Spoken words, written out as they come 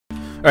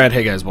Alright,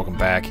 hey guys, welcome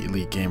back.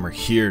 Elit3 Gamer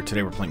here.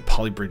 Today we're playing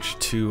Polybridge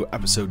 2,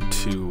 Episode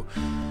 2.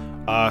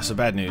 So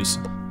bad news.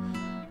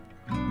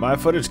 My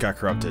footage got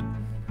corrupted.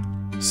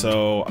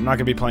 So I'm not going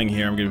to be playing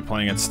here, I'm going to be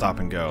playing at Stop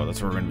and Go.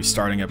 That's where we're going to be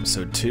starting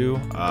Episode 2.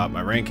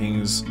 My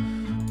rankings,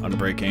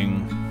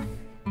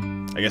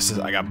 unbreaking. I guess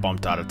I got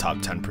bumped out of top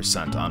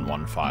 10% on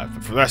 1.5.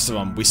 But for the rest of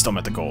them, we still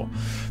met the goal.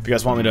 If you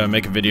guys want me to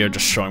make a video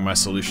just showing my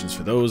solutions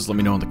for those, let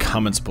me know in the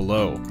comments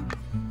below.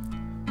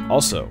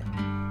 Also,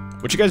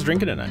 what you guys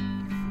drinking tonight?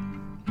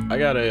 I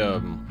got a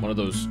one of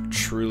those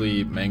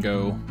truly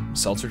mango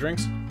seltzer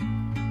drinks.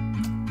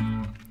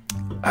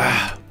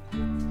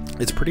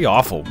 It's pretty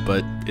awful,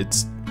 but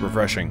it's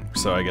refreshing,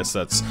 so I guess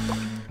that's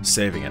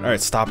saving it.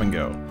 Alright, stop and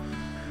go.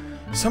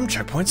 Some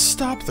checkpoints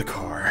stop the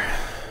car.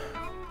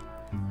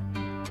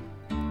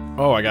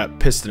 Oh, I got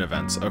piston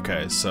events.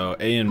 Okay, so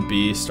A and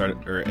B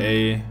start, or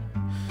A,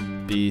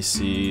 B,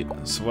 C.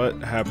 So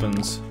what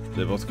happens?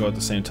 They both go at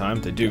the same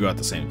time? They do go at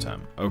the same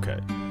time.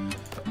 Okay.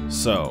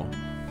 So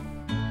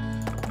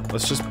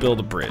let's just build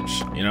a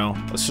bridge, you know?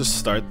 Let's just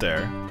start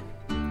there.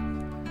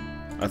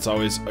 That's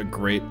always a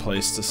great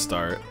place to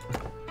start.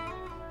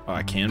 Oh,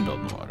 I can build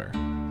in the water.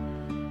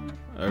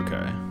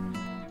 Okay.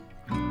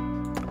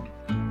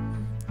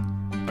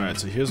 Alright,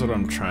 so here's what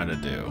I'm trying to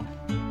do.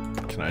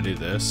 Can I do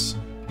this?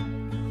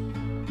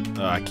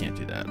 Oh, I can't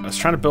do that. I was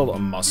trying to build a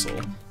muscle.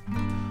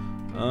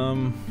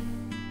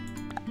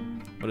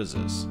 What is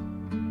this?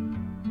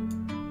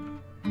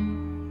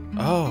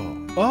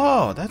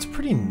 Oh, that's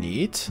pretty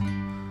neat.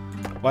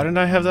 Why didn't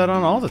I have that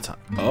on all the time?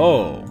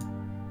 Oh.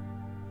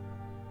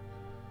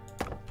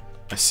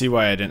 I see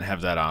why I didn't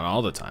have that on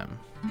all the time.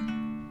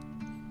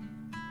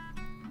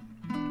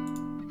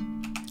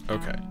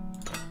 Okay.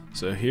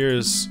 So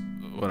here's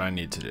what I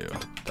need to do.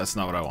 That's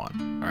not what I want.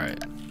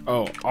 Alright.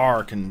 Oh,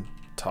 R can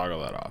toggle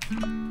that off.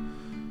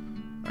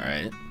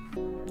 Alright.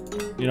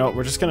 You know,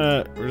 we're just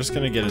gonna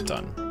get it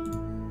done.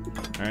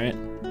 Alright.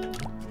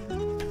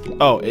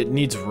 Oh, it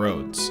needs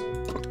roads.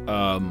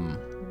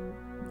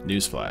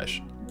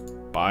 Newsflash.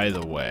 By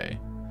the way.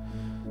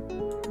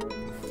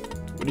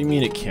 What do you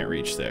mean it can't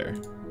reach there?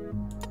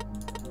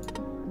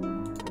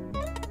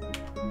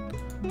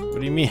 What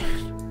do you mean?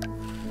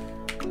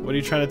 What are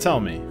you trying to tell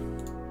me?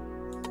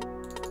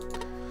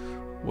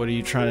 What are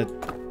you trying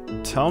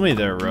to tell me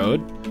there,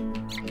 road?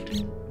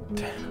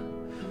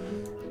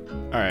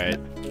 Alright.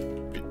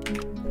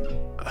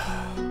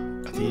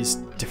 Are these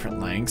different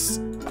lengths?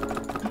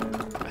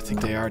 I think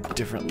they are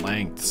different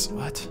lengths.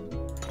 What?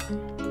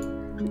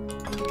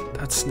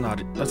 That's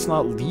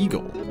not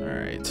legal.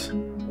 Alright.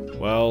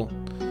 Well,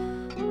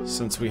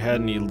 since we had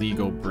an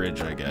illegal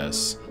bridge, I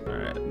guess.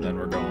 Alright, and then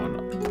we're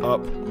going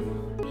up.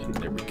 And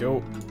there we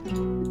go.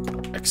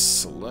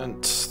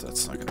 Excellent.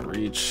 That's not gonna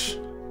reach.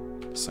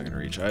 It's not gonna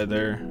reach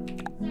either.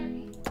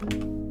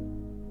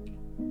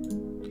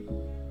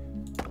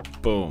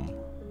 Boom.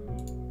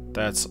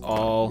 That's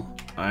all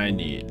I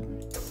need.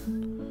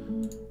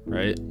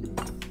 Right?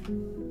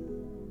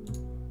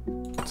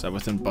 Is that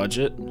within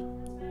budget?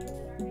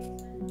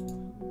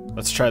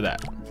 Let's try that.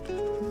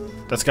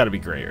 That's gotta be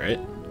great, right?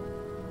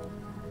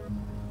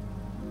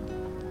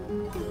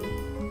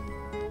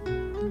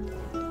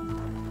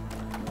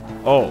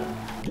 Oh.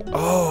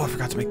 Oh, I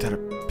forgot to make that a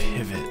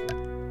pivot.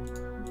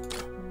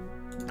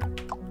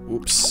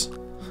 Oops.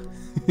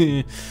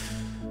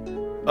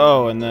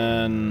 Oh, and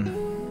then...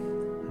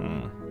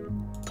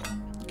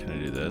 Can I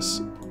do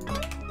this?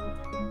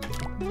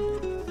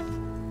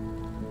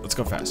 Let's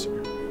go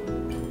faster.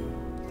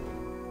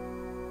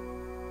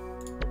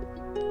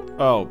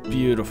 Oh,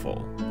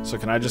 beautiful. So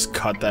can I just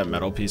cut that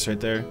metal piece right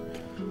there?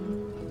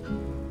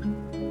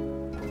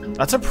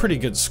 That's a pretty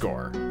good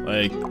score.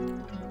 Like...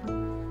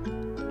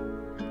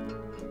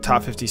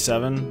 Top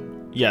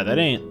 57? Yeah, that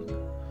ain't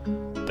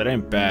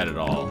bad at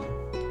all.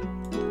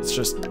 Let's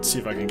just see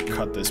if I can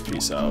cut this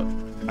piece out.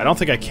 I don't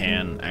think I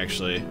can,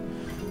 actually.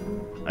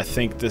 I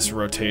think this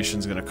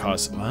rotation's gonna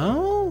cost...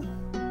 Well...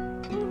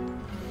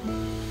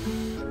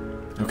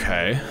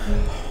 Okay.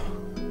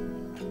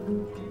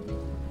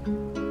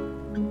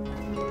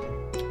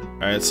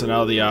 Alright, so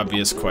now the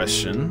obvious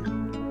question.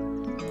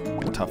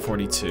 Top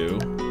 42.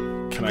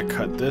 Can I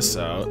cut this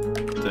out?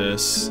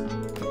 This...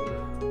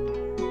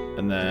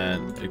 And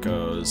then it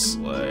goes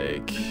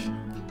like,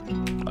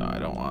 no, I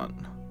don't want.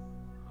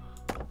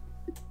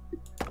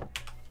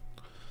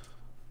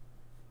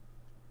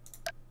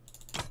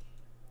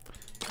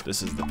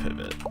 This is the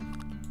pivot.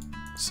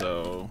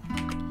 So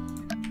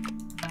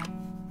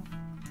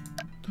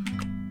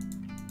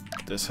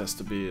this has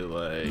to be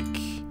like,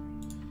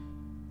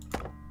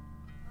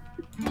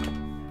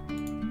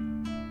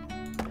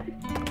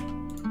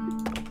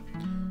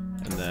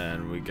 and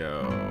then we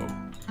go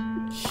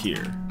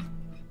here.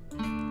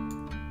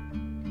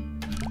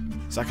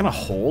 Is that gonna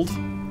hold?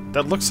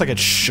 That looks like it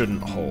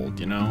shouldn't hold,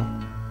 you know?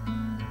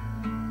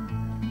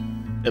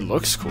 It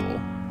looks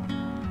cool.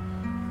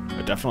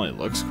 It definitely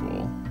looks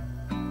cool.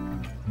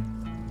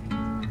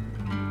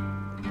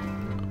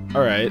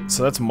 Alright,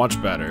 so that's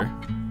much better.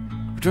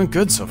 We're doing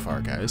good so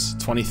far, guys.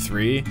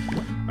 23.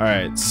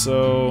 Alright,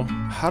 so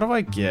how do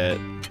I get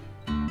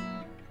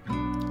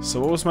So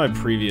what was my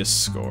previous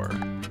score?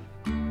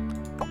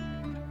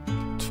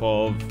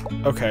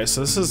 12. Okay,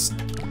 so this is...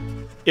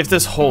 If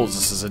this holds,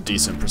 this is a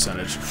decent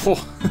percentage.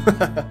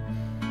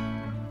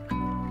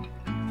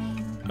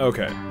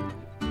 Okay.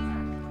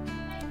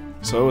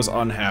 So I was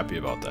unhappy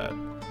about that.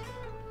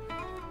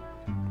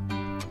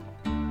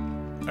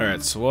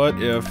 Alright, so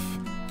what if...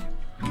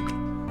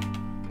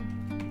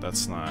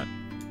 That's not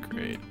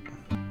great.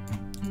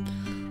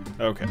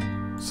 Okay,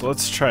 so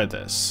let's try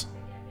this.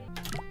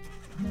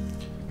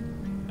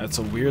 That's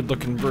a weird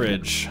looking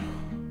bridge.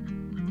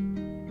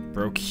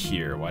 Broke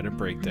here. Why'd it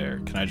break there?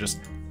 Can I just...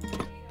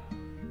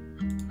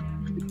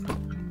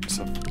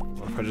 So,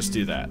 what if I just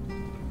do that?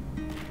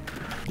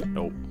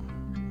 Nope.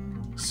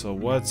 So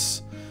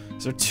what's...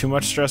 Is there too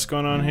much stress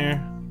going on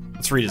here?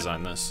 Let's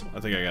redesign this.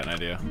 I think I got an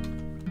idea.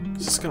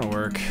 Is this gonna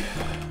work?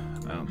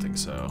 I don't think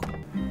so.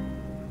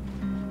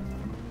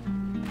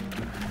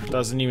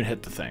 Doesn't even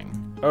hit the thing.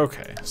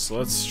 Okay, so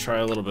let's try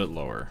a little bit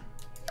lower.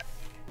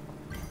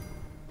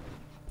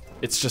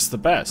 It's just the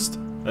best.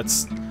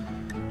 That's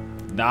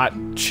not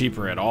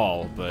cheaper at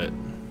all, but...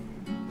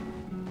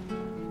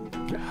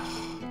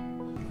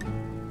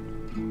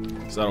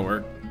 So that'll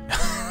work.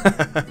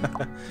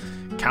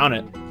 Count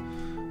it.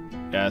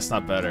 Yeah, it's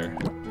not better.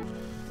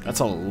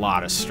 That's a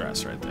lot of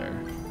stress right there.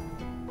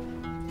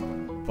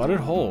 But it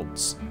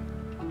holds.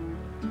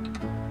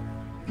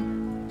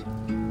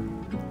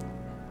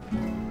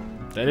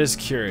 That is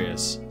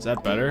curious. Is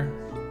that better?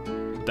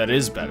 That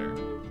is better.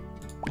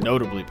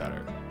 Notably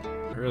better.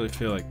 I really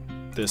feel like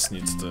this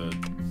needs to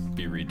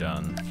be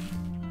redone.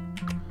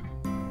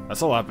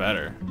 That's a lot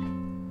better.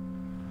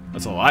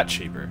 That's a lot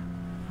cheaper.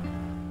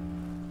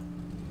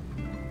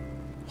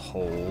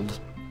 Hold.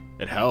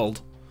 It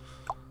held.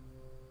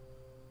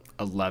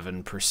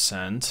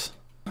 11%.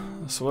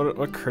 So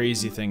what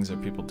crazy things are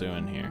people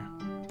doing here?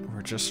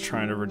 We're just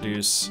trying to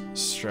reduce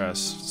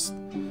stress.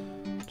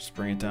 Just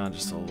bring it down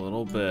just a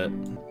little bit,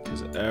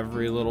 because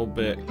every little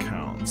bit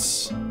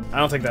counts. I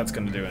don't think that's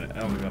gonna do it. I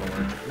don't think that'll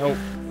work. Nope.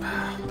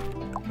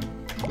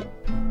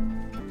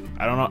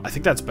 I don't know. I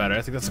think that's better.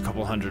 I think that's a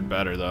couple hundred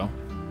better, though.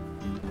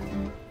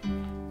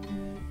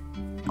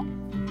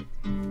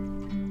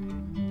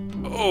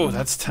 Oh,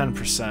 that's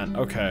 10%.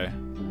 Okay.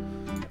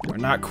 We're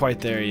not quite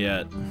there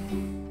yet.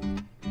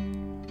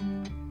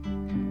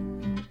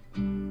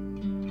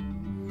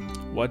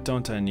 What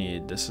don't I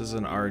need? This is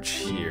an arch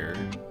here.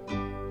 Do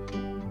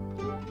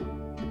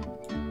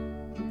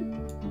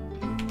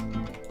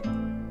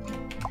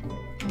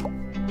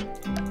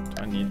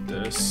I need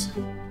this?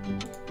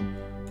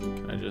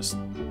 Can I just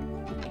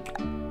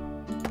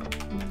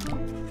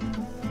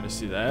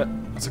see that?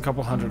 That's a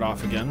couple hundred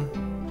off again.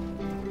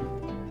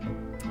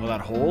 Will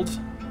that hold?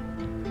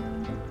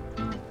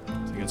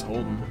 I think it's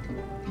holding.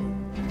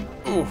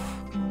 Oof.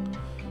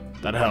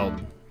 That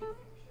held.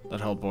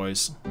 That held,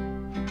 boys.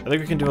 I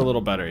think we can do a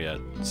little better yet.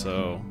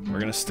 So we're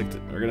gonna stick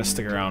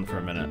around for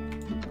a minute.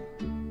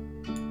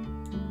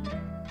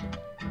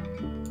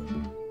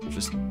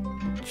 Just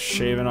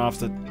shaving off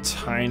the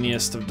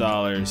tiniest of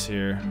dollars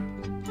here.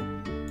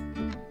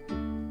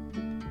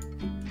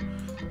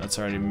 That's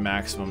already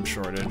maximum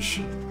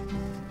shortage.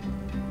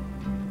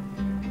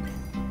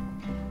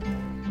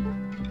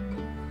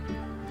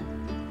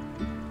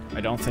 I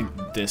don't think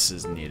this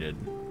is needed.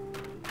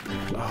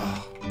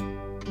 Oh.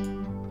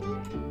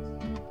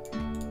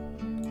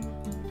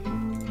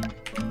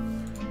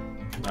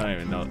 I don't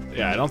even know.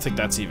 Yeah, I don't think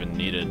that's even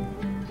needed.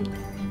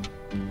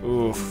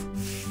 Oof.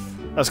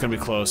 That's gonna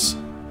be close.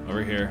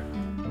 Over here.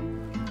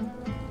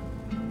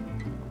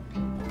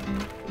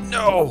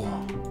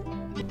 No!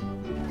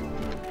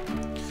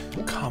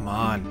 Come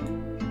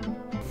on.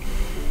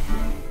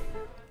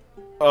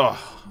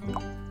 Oh.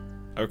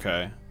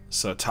 Okay.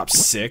 So top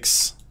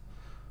 6.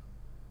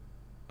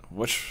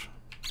 Which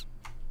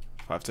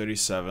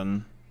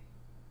 537.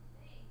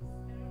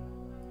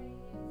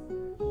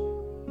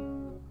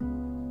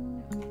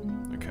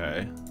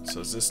 Okay,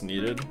 so is this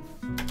needed?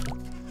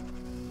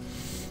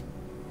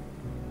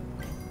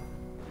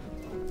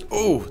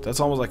 Oh,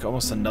 that's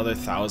almost another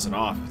 1,000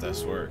 off if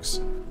this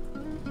works.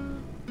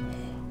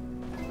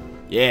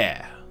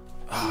 Yeah.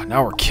 Oh,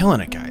 now we're killing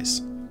it,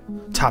 guys.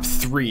 Top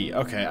 3.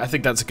 Okay, I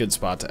think that's a good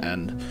spot to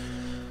end.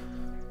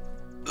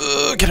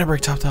 Can I break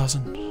top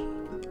 1,000?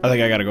 I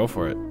think I gotta go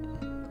for it.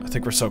 I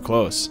think we're so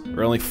close.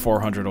 We're only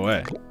 400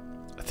 away.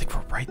 I think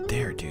we're right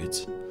there,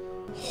 dudes.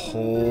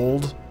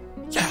 Hold.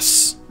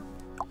 Yes!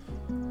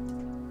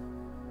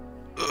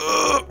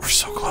 We're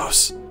so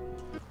close.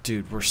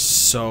 Dude, we're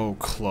so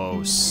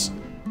close.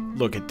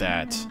 Look at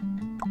that.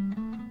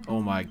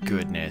 Oh my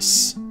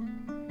goodness.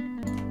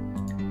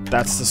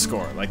 That's the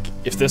score. Like,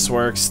 if this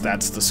works,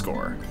 that's the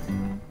score.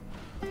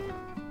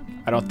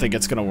 I don't think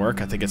it's gonna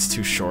work. I think it's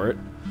too short.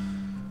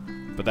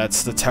 But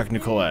that's the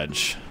technical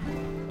edge.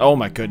 Oh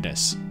my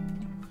goodness.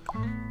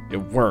 It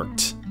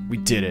worked. We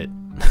did it.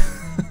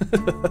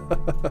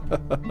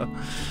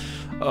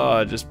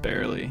 Oh, just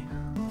barely.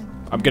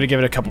 I'm gonna give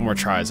it a couple more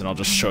tries and I'll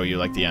just show you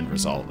like the end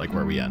result, like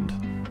where we end.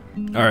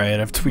 Alright,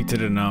 I've tweaked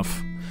it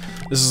enough.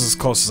 This is as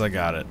close as I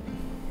got it.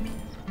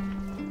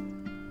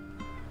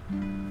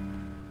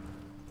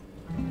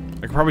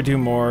 I could probably do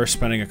more,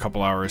 spending a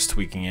couple hours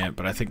tweaking it,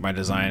 but I think my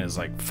design is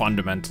like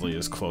fundamentally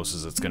as close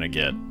as it's gonna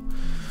get.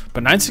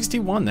 But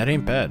 961, that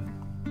ain't bad.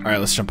 Alright,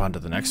 let's jump on to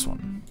the next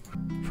one.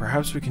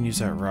 Perhaps we can use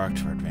that rock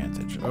to our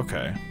advantage.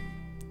 Okay.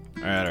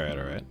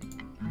 Alright.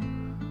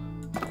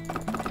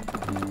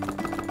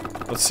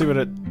 Let's see what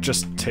it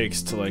just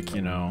takes to, like,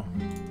 you know,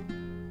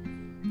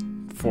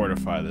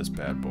 fortify this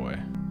bad boy.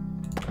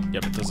 Yeah,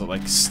 but does it,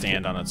 like,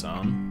 stand on its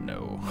own?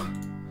 No.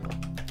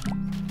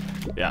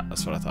 Yeah,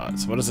 that's what I thought.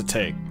 So what does it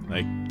take?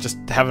 Like, just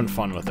having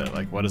fun with it.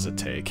 Like, what does it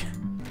take?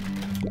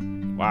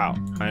 Wow,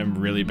 I am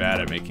really bad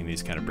at making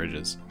these kind of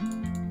bridges.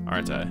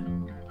 Aren't I?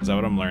 Is that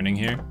what I'm learning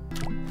here?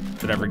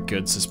 That every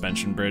good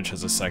suspension bridge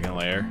has a second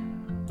layer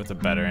with a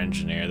better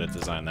engineer that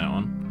designed that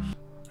one?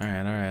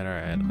 Alright.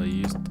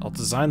 I'll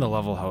design the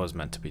level how it was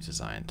meant to be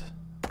designed.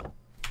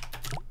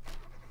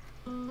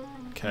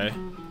 Okay.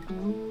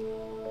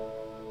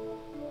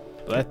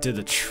 Well, that did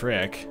the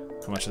trick.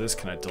 How much of this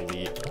can I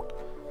delete?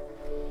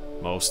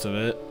 Most of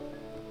it.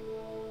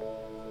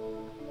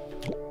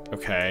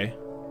 Okay.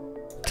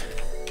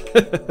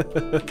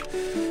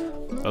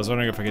 I was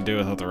wondering if I could do it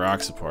without the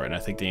rock support, and I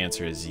think the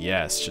answer is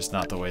yes, just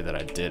not the way that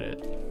I did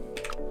it.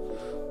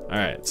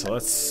 Alright, so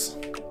let's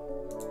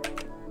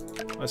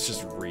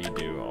just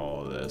redo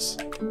all of this.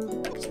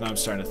 Because now I'm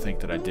starting to think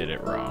that I did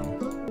it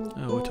wrong.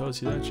 Oh, what tells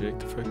you that, Jake?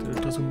 The fact that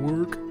it doesn't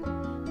work?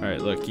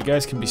 Alright, look, you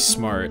guys can be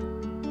smart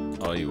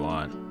all you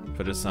want,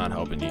 but it's not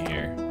helping you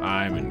here.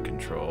 I'm in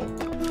control.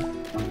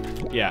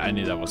 Yeah, I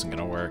knew that wasn't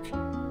gonna work.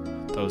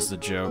 That was the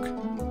joke.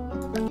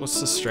 What's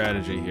the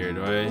strategy here?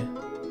 Do I,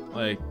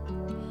 like...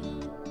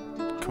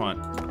 Come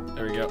on.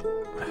 There we go.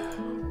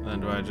 And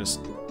then do I just...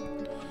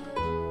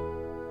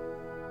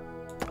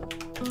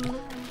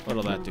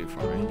 What'll that do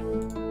for me?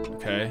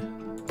 Okay.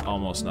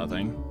 Almost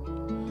nothing.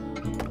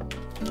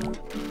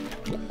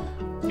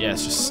 Yeah,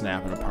 it's just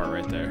snapping apart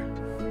right there.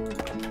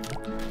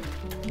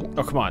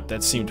 Oh, come on.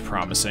 That seemed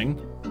promising.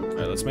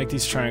 Alright, let's make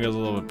these triangles a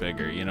little bit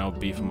bigger, you know,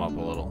 beef them up a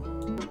little.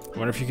 I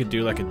wonder if you could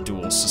do like a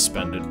dual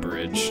suspended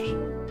bridge.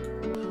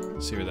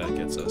 See where that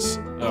gets us.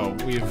 Oh,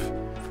 we've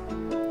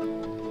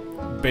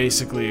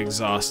basically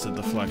exhausted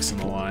the flex in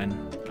the line.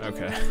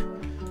 Okay.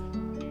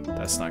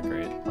 That's not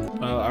great.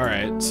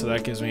 Alright, so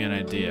that gives me an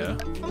idea.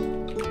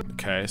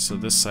 Okay, so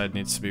this side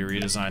needs to be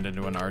redesigned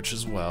into an arch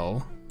as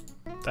well.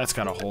 That's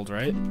gotta hold,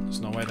 right? There's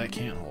no way that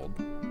can't hold.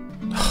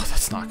 Oh,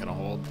 that's not gonna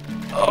hold.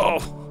 Oh!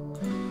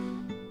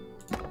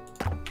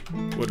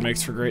 Wood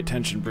makes for great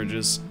tension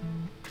bridges.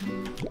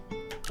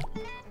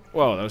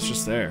 Whoa, that was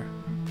just there.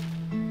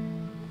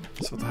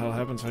 So what the hell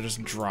happens if I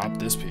just drop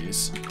this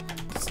piece?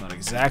 That's not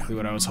exactly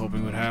what I was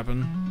hoping would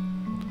happen.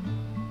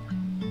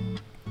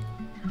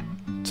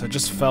 So I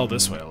just fell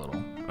this way a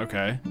little.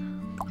 Okay.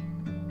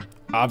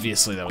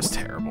 Obviously that was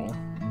terrible.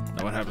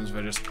 Now what happens if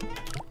I just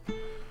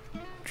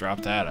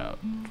drop that out?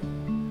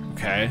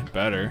 Okay,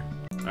 better.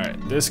 Alright,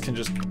 this can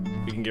just...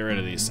 We can get rid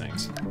of these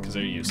things, because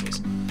they're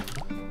useless.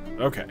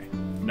 Okay,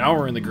 now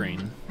we're in the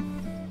green.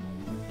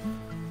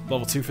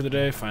 Level 2 for the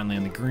day, finally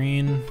in the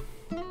green.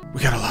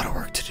 We got a lot of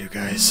work to do,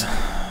 guys.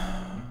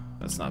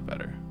 That's not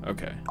better.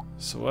 Okay,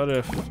 so what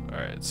if...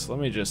 Alright, so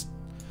let me just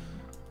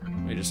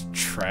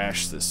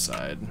trash this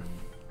side.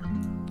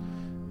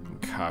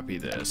 And copy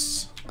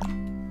this.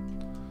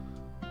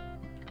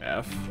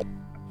 F.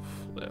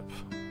 Flip.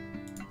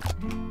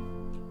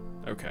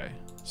 Okay,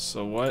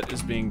 so what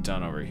is being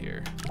done over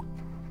here?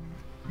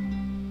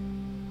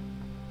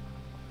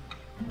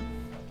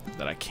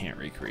 That I can't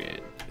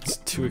recreate. It's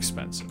too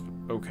expensive.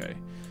 Okay.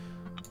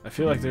 I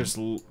feel like there's...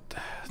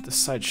 This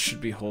side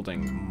should be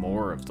holding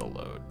more of the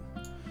load,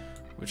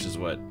 which is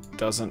what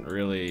doesn't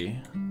really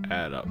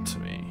add up to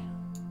me.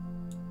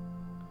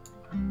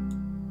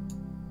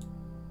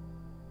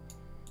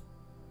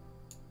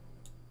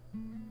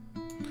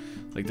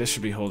 Like, this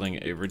should be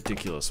holding a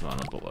ridiculous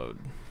amount of the load.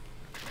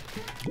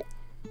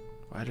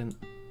 Why didn't...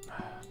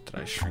 Did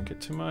I shrink it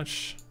too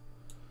much?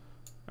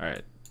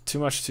 Alright, too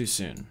much too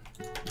soon.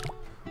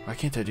 Why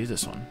can't I do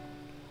this one?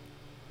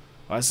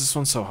 Why is this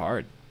one so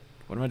hard?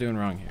 What am I doing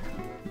wrong here?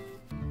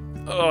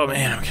 Oh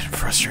man, I'm getting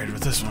frustrated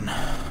with this one.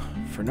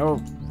 For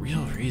no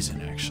real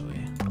reason,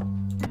 actually.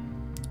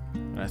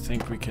 And I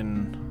think we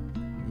can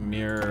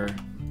mirror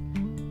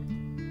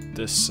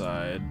this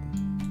side.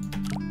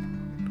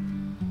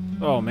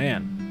 Oh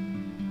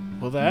man.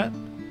 Will that?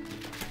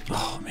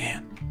 Oh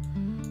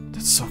man.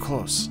 That's so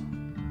close.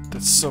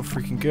 That's so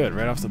freaking good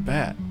right off the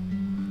bat.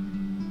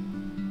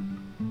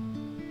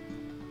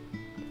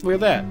 Look at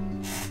that.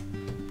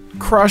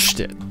 Crushed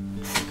it.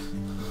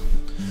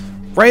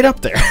 Right up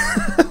there.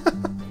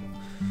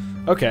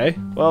 Okay,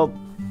 well,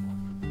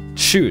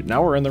 shoot,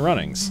 now we're in the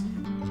runnings.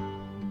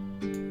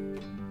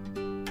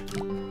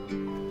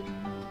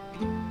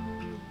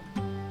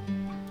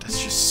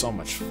 That's just so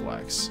much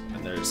flex,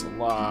 and there's a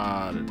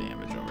lot of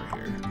damage over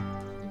here.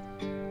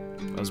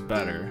 That was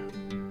better.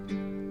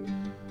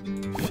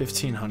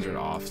 1,500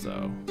 off,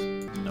 though.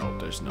 Nope,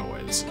 there's no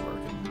way this is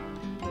working.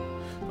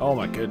 Oh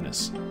my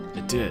goodness,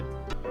 it did.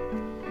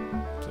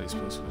 Please,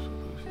 please, please,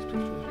 please, please,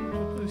 please,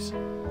 please, please.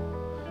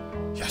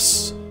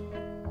 Yes.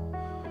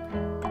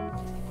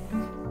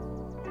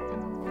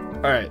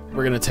 Alright,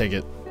 we're gonna take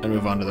it and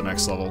move on to the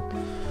next level.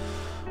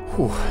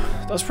 Whew,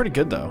 that was pretty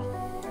good though.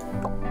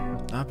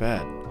 Not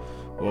bad.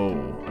 Whoa,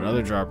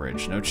 another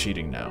drawbridge. No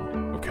cheating now.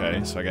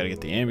 Okay, so I gotta get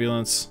the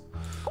ambulance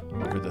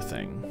over the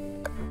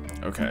thing.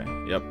 Okay,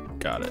 yep,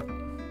 got it.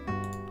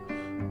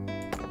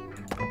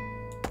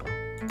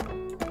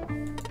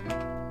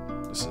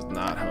 This is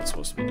not how it's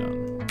supposed to be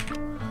done.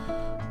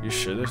 You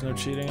sure there's no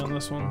cheating on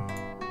this one?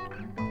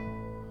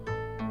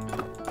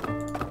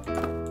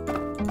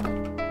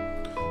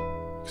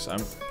 Because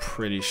I'm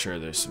pretty sure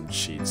there's some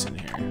cheats in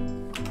here.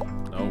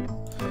 Nope.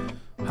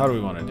 How do we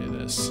want to do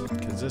this?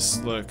 Because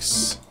this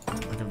looks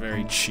like a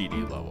very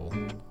cheaty level.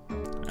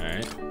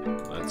 Alright,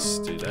 let's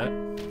do that.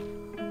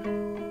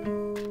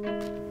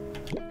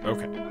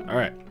 Okay,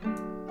 alright.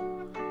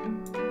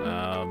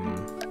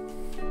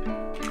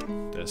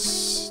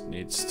 This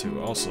needs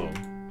to also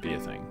be a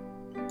thing.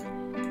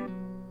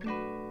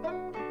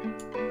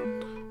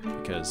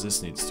 Because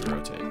this needs to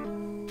rotate.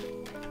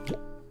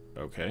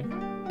 Okay,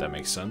 that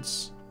makes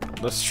sense.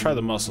 Let's try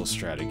the muscle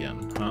strat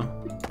again, huh?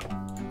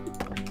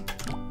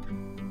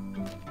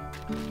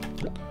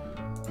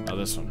 Oh,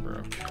 this one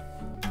broke.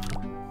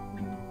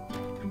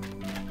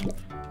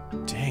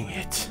 Dang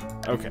it.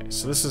 Okay,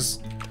 so this is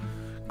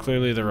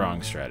clearly the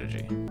wrong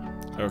strategy.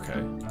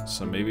 Okay,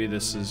 so maybe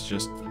this is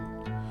just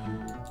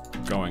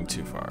going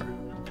too far.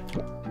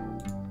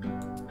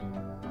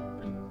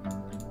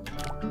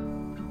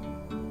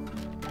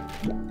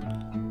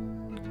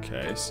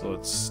 Okay, so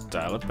let's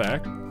dial it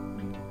back.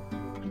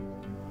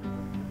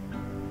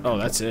 Oh,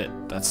 that's it.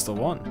 That's the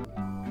one.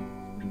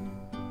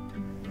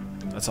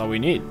 That's all we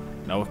need.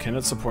 Now, can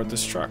it support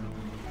this truck?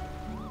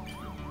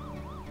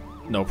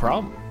 No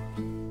problem.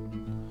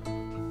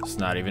 It's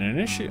not even an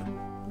issue.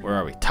 Where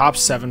are we? Top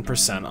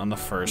 7% on the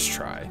first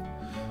try.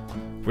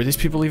 Were these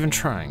people even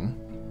trying?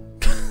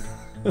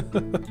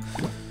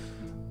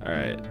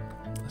 Alright.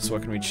 So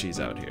what can we cheese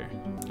out here?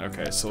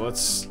 Okay, so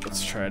let's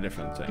try a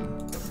different thing.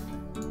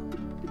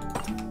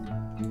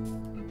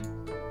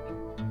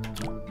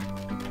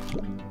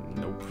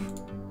 Nope.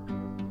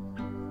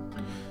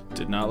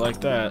 Did not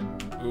like that.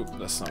 Oop,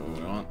 that's not what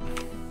we want.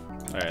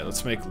 Alright,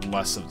 let's make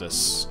less of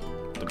this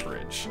the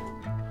bridge.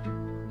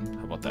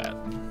 How about that?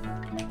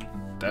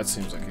 That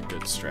seems like a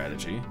good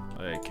strategy.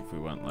 Like if we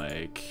went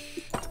like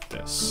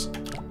this.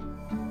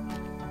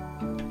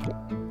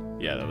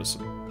 Yeah, that was a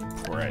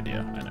poor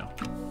idea, I know.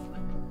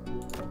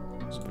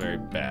 It was a very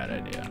bad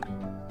idea.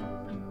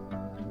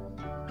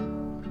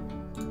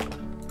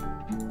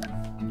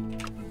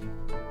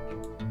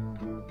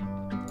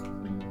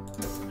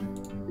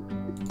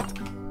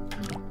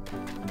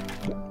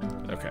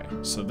 Okay,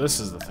 so this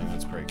is the thing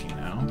that's breaking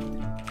now,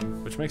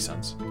 which makes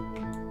sense.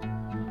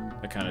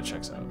 That kind of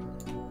checks out.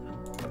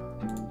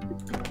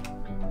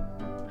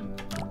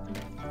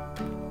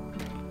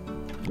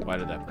 Why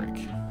did that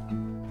break?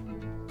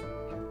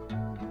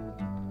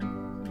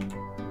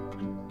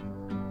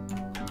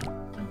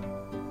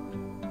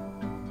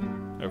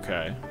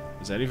 Okay,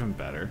 is that even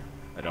better?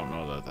 I don't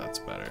know that that's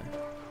better.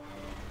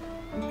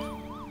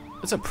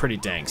 It's a pretty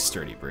dang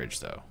sturdy bridge,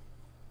 though.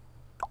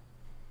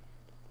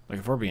 Like,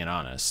 if we're being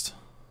honest,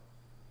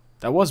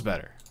 that was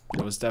better.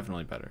 That was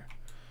definitely better.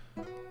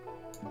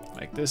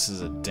 Like, this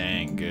is a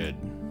dang good.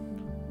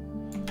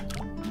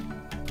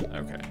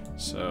 Okay,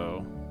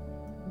 so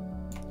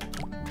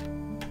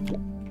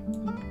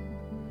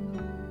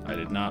I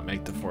did not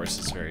make the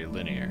forces very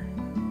linear.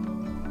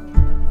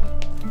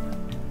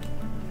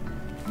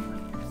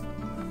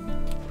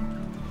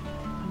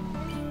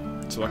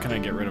 So what can I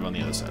get rid of on the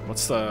other side?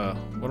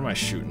 What am I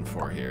shooting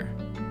for here?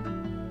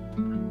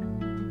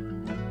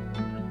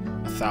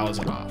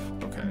 1,000 off.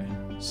 Okay.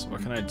 So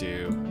what can I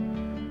do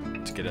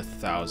to get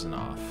 1,000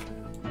 off?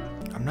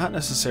 I'm not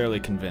necessarily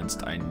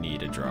convinced I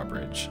need a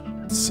drawbridge.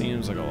 It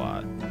seems like a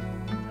lot.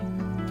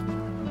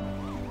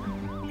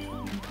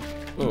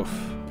 Oof.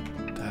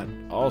 That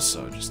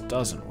also just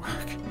doesn't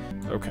work.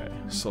 Okay,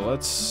 so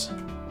let's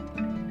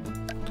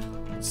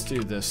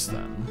do this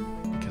then,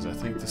 because I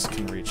think this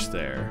can reach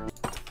there.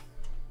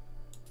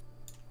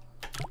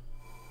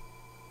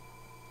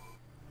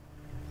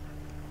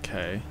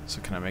 Okay, so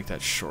can I make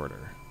that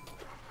shorter?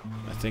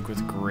 I think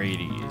with great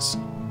ease.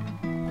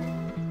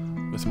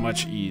 With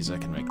much ease, I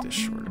can make this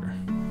shorter.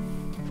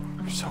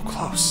 We're so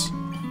close.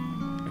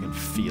 I can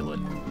feel it.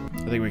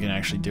 I think we can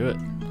actually do it.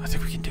 I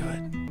think we can do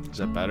it. Is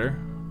that better?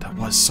 That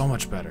was so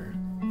much better.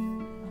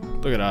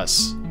 Look at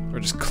us. We're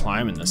just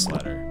climbing this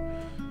ladder.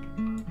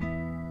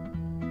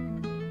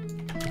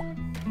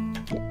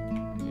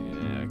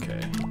 Yeah,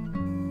 okay.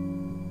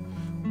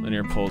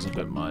 Linear pull's a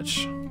bit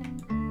much.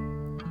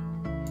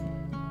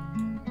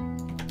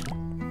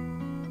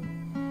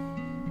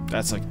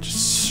 That's like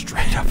just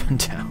straight up and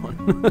down.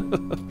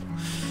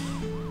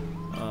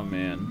 Oh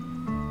man.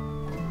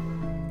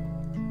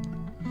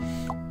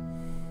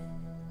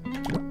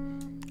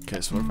 Okay,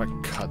 so what if I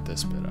cut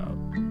this bit out?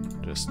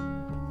 Just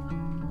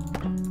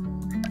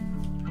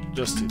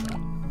do that.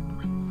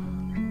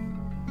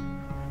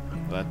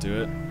 Will that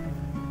do it?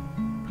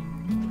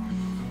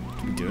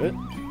 Can we do it?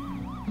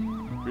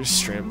 We just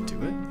straight up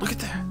do it? Look at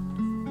that.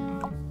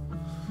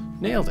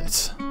 Nailed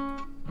it.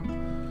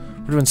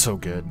 We're doing so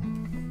good.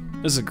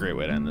 This is a great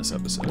way to end this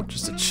episode.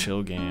 Just a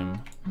chill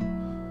game.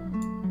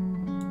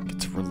 Get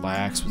to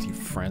relax with you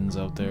friends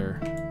out there.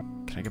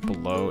 Can I get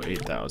below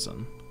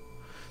 8,000?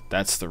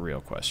 That's the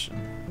real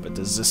question. But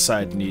does this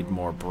side need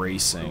more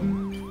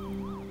bracing?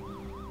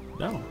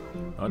 No.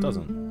 No, it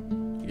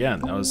doesn't. Again,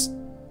 that was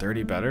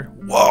 30 better.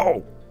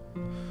 Whoa!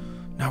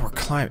 Now we're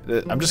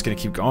climbing. I'm just going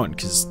to keep going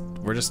because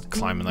we're just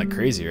climbing like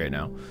crazy right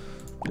now.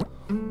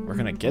 We're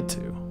going to get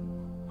to.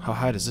 How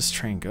high does this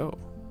train go?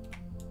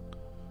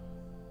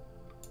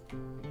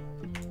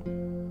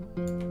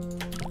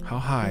 How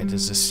high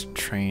does this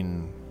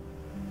train...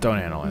 Don't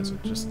analyze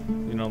it. Just,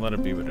 you know, let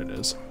it be what it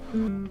is.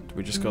 Do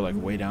we just go, like,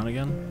 way down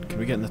again? Can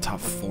we get in the top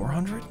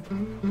 400?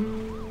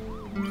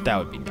 That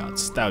would be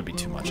nuts. That would be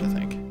too much, I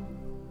think.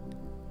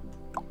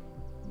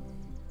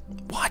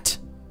 What?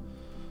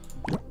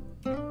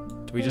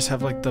 Do we just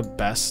have, like, the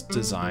best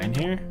design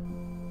here?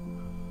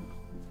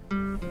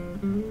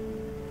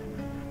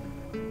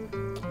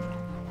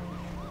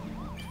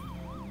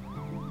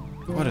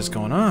 What is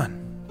going on?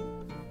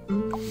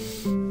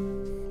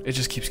 It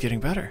just keeps getting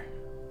better.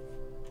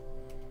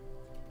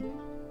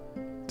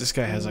 This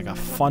guy has like a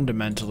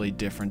fundamentally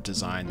different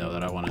design though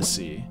that I want to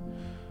see.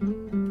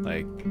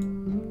 Like,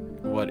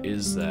 what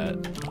is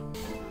that?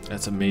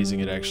 That's amazing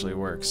it actually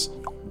works.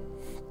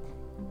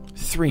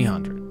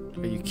 300.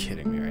 Are you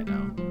kidding me right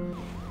now?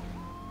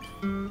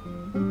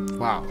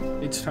 Wow.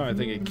 Each time I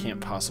think it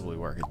can't possibly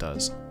work, it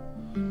does.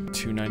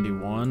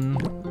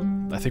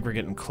 291. I think we're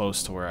getting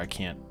close to where I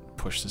can't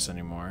push this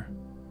anymore.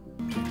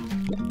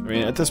 I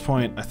mean, at this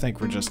point, I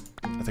think we're just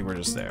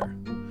there.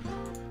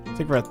 I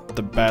think we're at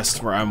the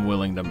best where I'm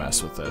willing to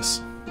mess with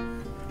this.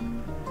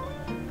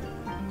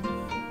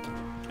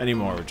 Any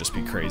more would just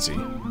be crazy.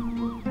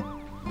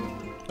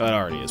 That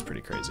already is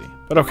pretty crazy.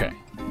 But okay.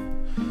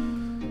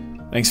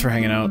 Thanks for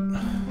hanging out.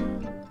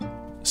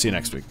 See you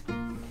next week.